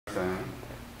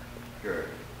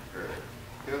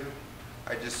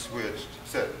just switched.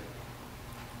 Sit.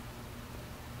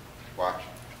 Watch.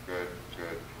 Good,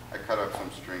 good. I cut up some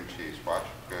string cheese. Watch.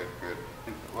 Good, good.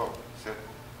 Whoa. Sit.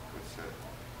 Good sit.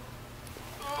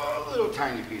 Oh, little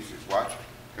tiny pieces. Watch.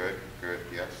 Good, good.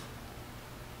 Yes.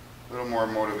 A little more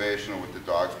motivational with the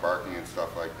dogs barking and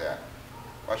stuff like that.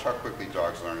 Watch how quickly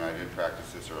dogs learn. I didn't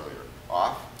practice this earlier.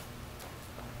 Off.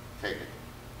 Take it.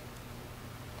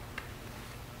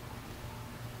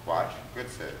 Watch. Good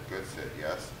sit. Good sit.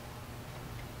 Yes.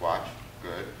 Watch.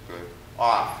 Good. Good.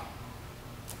 Off.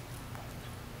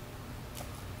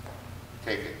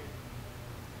 Take it.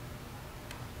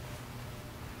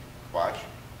 Watch.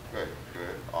 Good.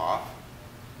 Good. Off.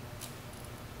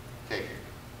 Take it.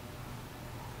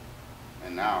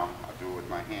 And now I'll do it with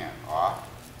my hand. Off.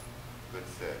 Good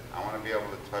sit. I want to be able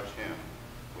to touch him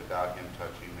without him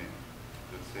touching me.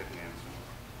 Good sit, Nancy.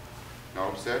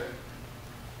 No, sit.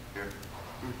 Here.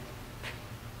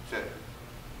 Sit.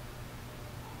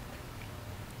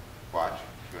 Watch.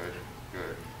 Good,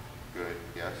 good, good.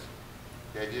 Yes.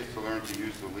 The idea is to learn to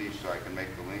use the leash so I can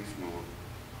make the links move.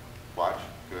 Watch.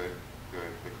 Good,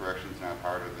 good. The correction's not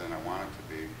harder than I want it to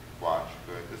be. Watch.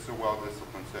 Good. This is a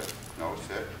well-disciplined sit. No,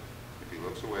 sit. If he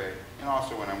looks away. And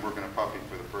also when I'm working a puppy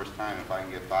for the first time, if I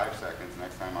can get 5 seconds,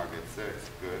 next time I'll get 6.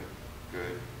 Good,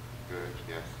 good, good.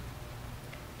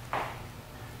 Yes.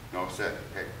 No, sit.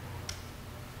 Hey.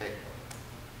 Hey.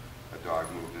 A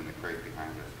dog moved in the crate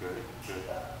behind us. Good, good.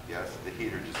 Yes, the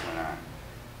heater just went on.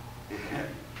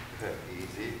 Good,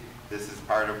 easy. This is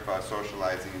part of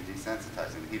socializing and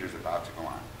desensitizing. The heater's about to go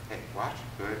on. Hey, watch.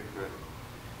 Good, good.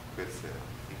 Good sit.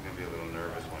 He's going to be a little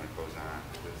nervous when it goes on.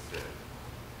 Good sit.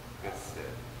 Good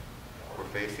sit.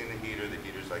 We're facing the heater. The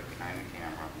heater's like behind the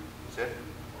camera. Sit.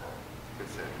 Good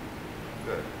sit.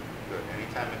 Good, good.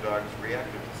 Anytime a dog is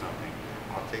reactive to something,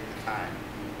 I'll take the time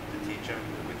to teach him.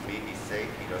 With me, he's safe.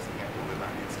 He doesn't have to live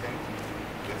on instinct.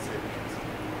 Good sit.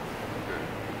 Good,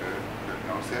 good, good.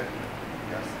 No sit.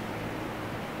 Yes.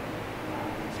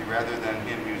 See, rather than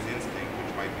him use instinct,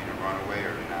 which might be to run away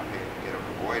or to not get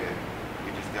avoided,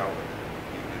 we just dealt with it.